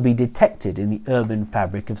still be detected in the urban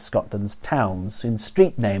fabric of Scotland's towns, in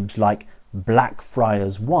street names like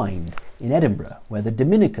Blackfriars Wynd in Edinburgh, where the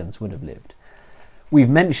Dominicans would have lived. We've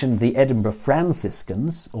mentioned the Edinburgh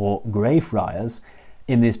Franciscans, or Greyfriars,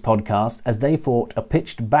 in this podcast, as they fought a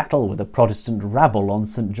pitched battle with a Protestant rabble on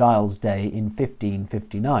St Giles' Day in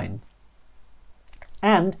 1559.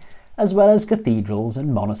 And, as well as cathedrals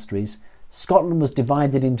and monasteries, Scotland was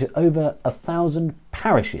divided into over 1,000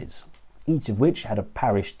 parishes, each of which had a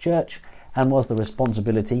parish church and was the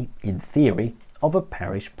responsibility, in theory, of a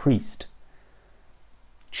parish priest.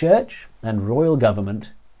 Church and royal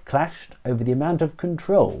government clashed over the amount of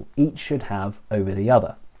control each should have over the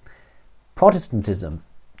other. Protestantism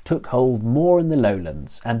took hold more in the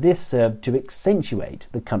lowlands, and this served to accentuate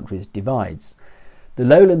the country's divides. The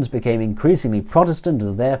lowlands became increasingly Protestant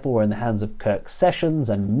and therefore in the hands of kirk sessions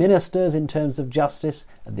and ministers in terms of justice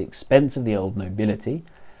at the expense of the old nobility,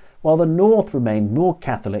 while the north remained more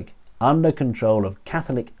Catholic under control of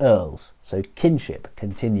Catholic earls, so kinship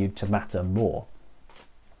continued to matter more.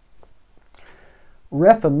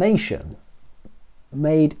 Reformation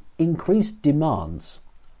made increased demands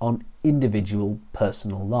on individual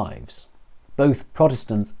personal lives. Both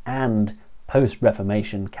Protestants and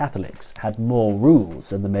post-Reformation Catholics had more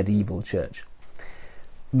rules than the medieval church.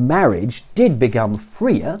 Marriage did become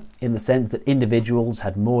freer in the sense that individuals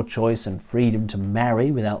had more choice and freedom to marry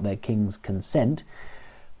without their king's consent,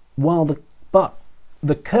 but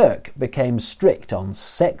the Kirk became strict on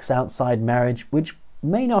sex outside marriage, which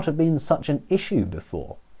may not have been such an issue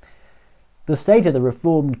before. The state of the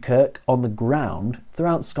Reformed Kirk on the ground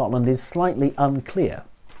throughout Scotland is slightly unclear.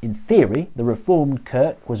 In theory, the Reformed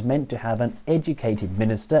Kirk was meant to have an educated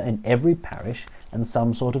minister in every parish and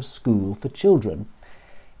some sort of school for children.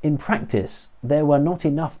 In practice, there were not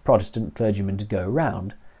enough Protestant clergymen to go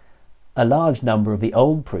around. A large number of the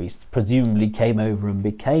old priests presumably came over and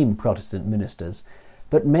became Protestant ministers,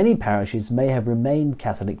 but many parishes may have remained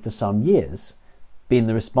Catholic for some years, being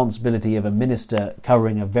the responsibility of a minister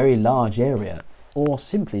covering a very large area, or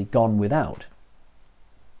simply gone without.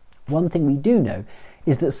 One thing we do know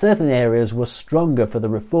is that certain areas were stronger for the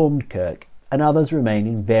Reformed Kirk and others remain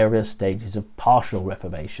in various stages of partial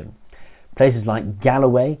reformation. Places like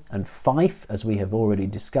Galloway and Fife, as we have already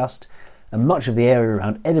discussed, and much of the area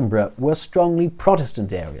around Edinburgh were strongly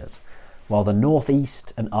Protestant areas, while the North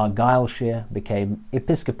East and Argyllshire became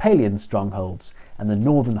Episcopalian strongholds and the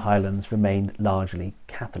Northern Highlands remained largely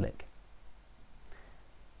Catholic.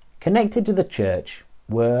 Connected to the church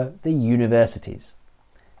were the universities.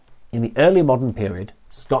 In the early modern period,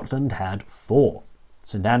 Scotland had 4: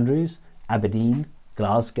 St Andrews, Aberdeen,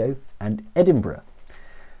 Glasgow and Edinburgh.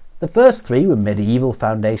 The first 3 were medieval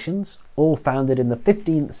foundations, all founded in the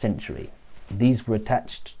 15th century. These were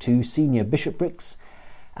attached to senior bishoprics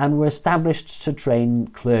and were established to train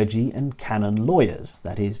clergy and canon lawyers,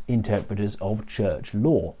 that is, interpreters of church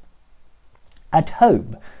law. At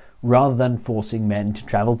home rather than forcing men to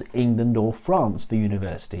travel to England or France for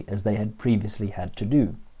university, as they had previously had to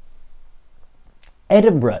do.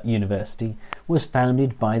 Edinburgh University was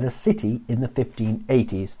founded by the city in the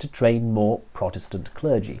 1580s to train more Protestant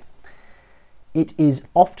clergy. It is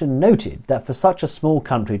often noted that for such a small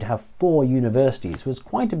country to have 4 universities was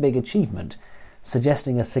quite a big achievement,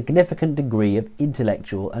 suggesting a significant degree of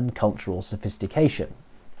intellectual and cultural sophistication.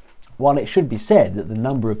 While it should be said that the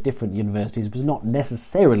number of different universities was not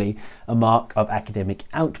necessarily a mark of academic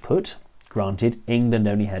output, granted England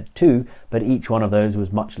only had 2, but each one of those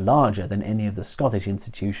was much larger than any of the Scottish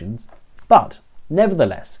institutions, but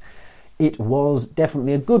nevertheless it was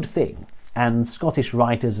definitely a good thing, and Scottish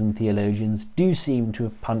writers and theologians do seem to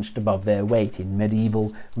have punched above their weight in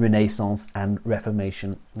medieval, Renaissance and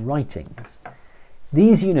Reformation writings.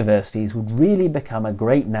 These universities would really become a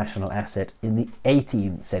great national asset in the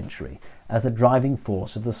 18th century as the driving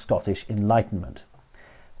force of the Scottish Enlightenment.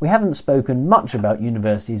 We haven't spoken much about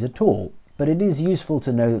universities at all, but it is useful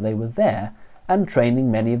to know that they were there and training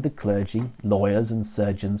many of the clergy, lawyers and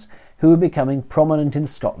surgeons who were becoming prominent in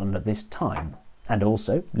Scotland at this time, and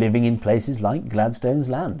also living in places like Gladstone's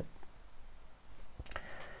Land.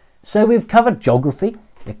 So we've covered geography,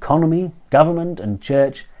 economy, government and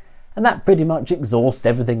church, and that pretty much exhausts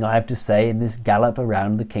everything I have to say in this gallop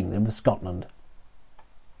around the Kingdom of Scotland.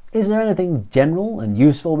 Is there anything general and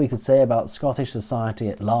useful we could say about Scottish society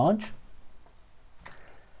at large?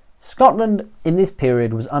 Scotland in this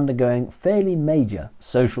period was undergoing fairly major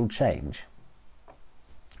social change.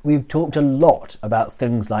 We've talked a lot about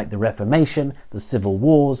things like the Reformation, the Civil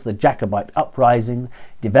Wars, the Jacobite uprising,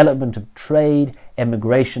 development of trade,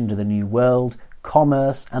 emigration to the New World,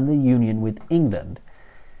 commerce and the union with England.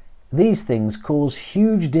 These things caused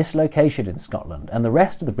huge dislocation in Scotland and the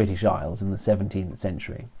rest of the British Isles in the 17th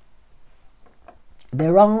century.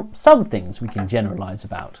 There are some things we can generalise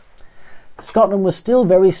about. Scotland was still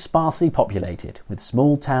very sparsely populated, with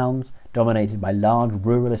small towns dominated by large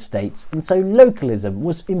rural estates, and so localism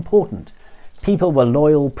was important. People were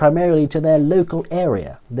loyal primarily to their local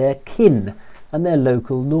area, their kin, and their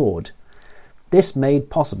local lord. This made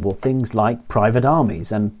possible things like private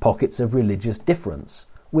armies and pockets of religious difference,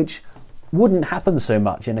 which wouldn't happen so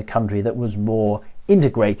much in a country that was more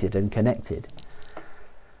integrated and connected.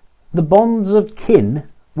 The bonds of kin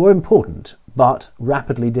were important, but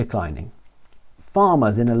rapidly declining.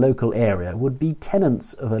 Farmers in a local area would be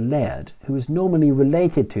tenants of a laird who was normally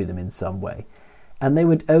related to them in some way, and they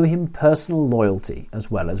would owe him personal loyalty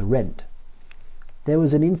as well as rent. There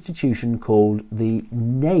was an institution called the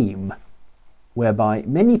name, whereby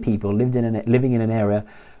many people living in an area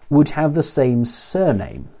would have the same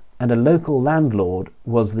surname, and a local landlord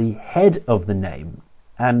was the head of the name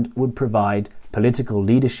and would provide political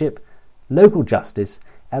leadership, local justice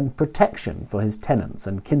and protection for his tenants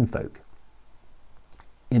and kinfolk.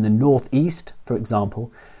 In the northeast, for example,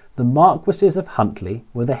 the Marquesses of Huntly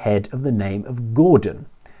were the head of the name of Gordon.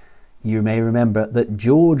 You may remember that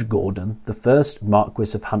George Gordon, the first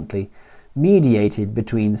Marquess of Huntly, mediated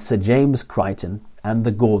between Sir James Crichton and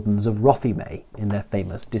the Gordons of Rothiemay in their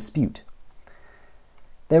famous dispute.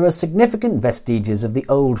 There are significant vestiges of the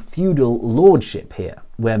old feudal lordship here,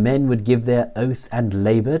 where men would give their oath and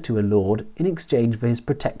labour to a lord in exchange for his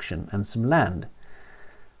protection and some land.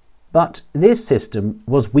 But this system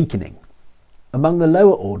was weakening. Among the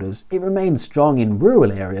lower orders, it remained strong in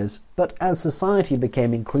rural areas, but as society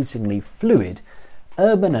became increasingly fluid,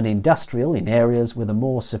 urban and industrial in areas with a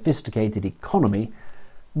more sophisticated economy,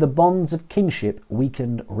 the bonds of kinship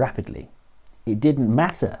weakened rapidly. It didn't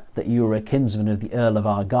matter that you were a kinsman of the Earl of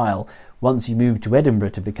Argyll once you moved to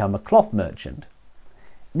Edinburgh to become a cloth merchant.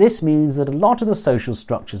 This means that a lot of the social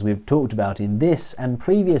structures we've talked about in this and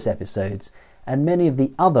previous episodes, and many of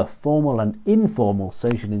the other formal and informal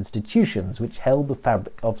social institutions which held the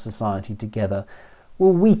fabric of society together,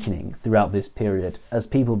 were weakening throughout this period as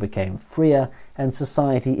people became freer and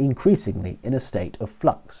society increasingly in a state of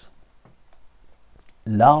flux.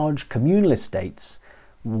 Large communal estates,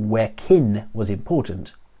 where kin was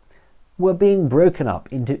important, were being broken up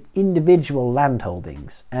into individual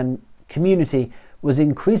landholdings, and community was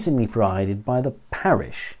increasingly provided by the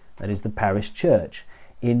parish, that is the parish church,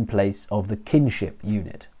 in place of the kinship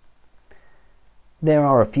unit. There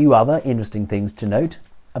are a few other interesting things to note.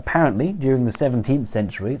 Apparently, during the 17th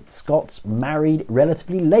century, Scots married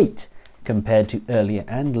relatively late compared to earlier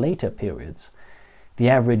and later periods. The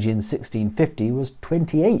average in 1650 was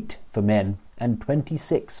 28 for men and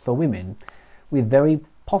 26 for women, which very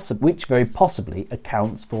possibly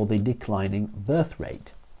accounts for the declining birth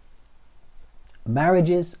rate.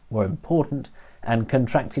 Marriages were important and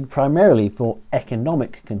contracted primarily for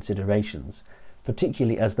economic considerations,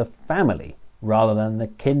 particularly as the family, rather than the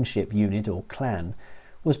kinship unit or clan,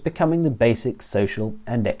 was becoming the basic social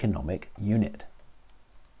and economic unit.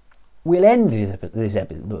 We'll end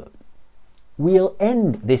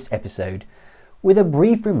this episode with a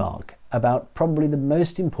brief remark about probably the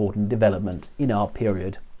most important development in our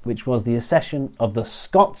period, which was the accession of the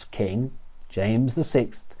Scots king, James VI,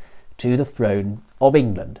 to the throne of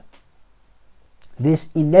England. This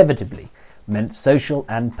inevitably meant social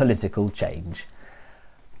and political change.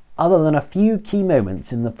 Other than a few key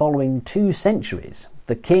moments in the following 2 centuries,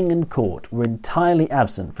 the king and court were entirely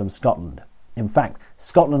absent from Scotland. In fact,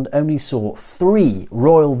 Scotland only saw 3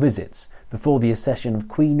 royal visits before the accession of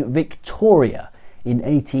Queen Victoria in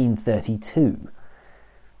 1832.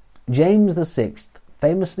 James VI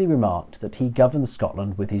famously remarked that he governed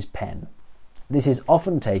Scotland with his pen. This is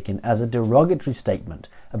often taken as a derogatory statement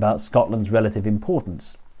about Scotland's relative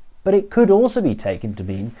importance, but it could also be taken to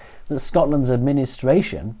mean that Scotland's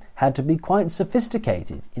administration had to be quite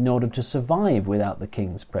sophisticated in order to survive without the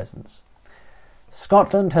king's presence.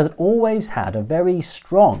 Scotland has always had a very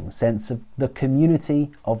strong sense of the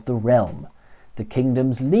community of the realm. The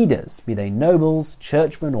kingdom's leaders, be they nobles,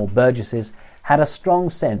 churchmen or burgesses, had a strong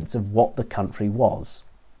sense of what the country was.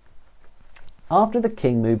 After the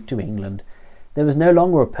king moved to England, there was no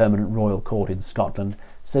longer a permanent royal court in Scotland,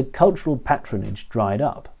 so cultural patronage dried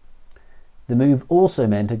up. The move also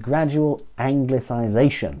meant a gradual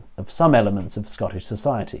Anglicisation of some elements of Scottish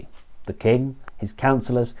society, the king, his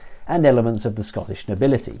councillors, and elements of the Scottish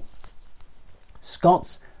nobility.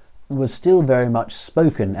 Scots was still very much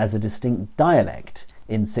spoken as a distinct dialect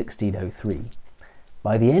in 1603.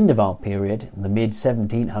 By the end of our period, in the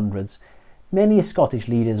mid-1700s, many Scottish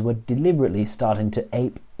leaders were deliberately starting to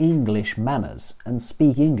ape English manners and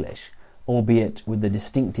speak English, albeit with the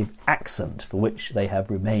distinctive accent for which they have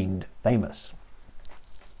remained famous.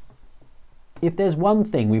 If there's one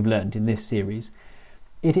thing we've learned in this series,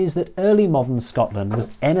 it is that early modern Scotland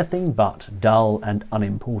was anything but dull and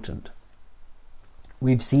unimportant.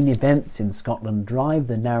 We've seen events in Scotland drive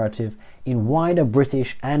the narrative in wider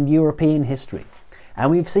British and European history,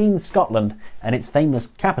 and we've seen Scotland and its famous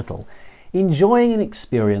capital enjoying an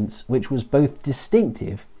experience which was both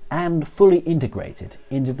distinctive and fully integrated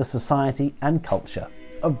into the society and culture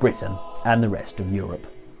of Britain and the rest of Europe.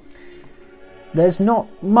 There's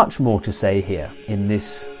not much more to say here in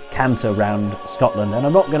this canter round Scotland, and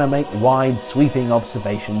I'm not going to make wide sweeping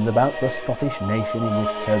observations about the Scottish nation in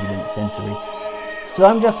this turbulent century, so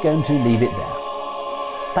I'm just going to leave it there.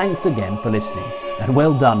 Thanks again for listening, and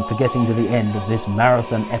well done for getting to the end of this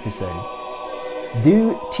marathon episode.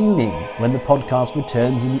 Do tune in when the podcast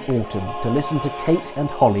returns in the autumn to listen to Kate and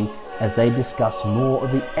Holly as they discuss more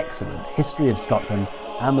of the excellent history of Scotland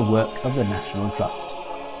and the work of the National Trust.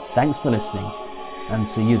 Thanks for listening, and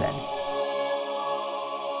see you then.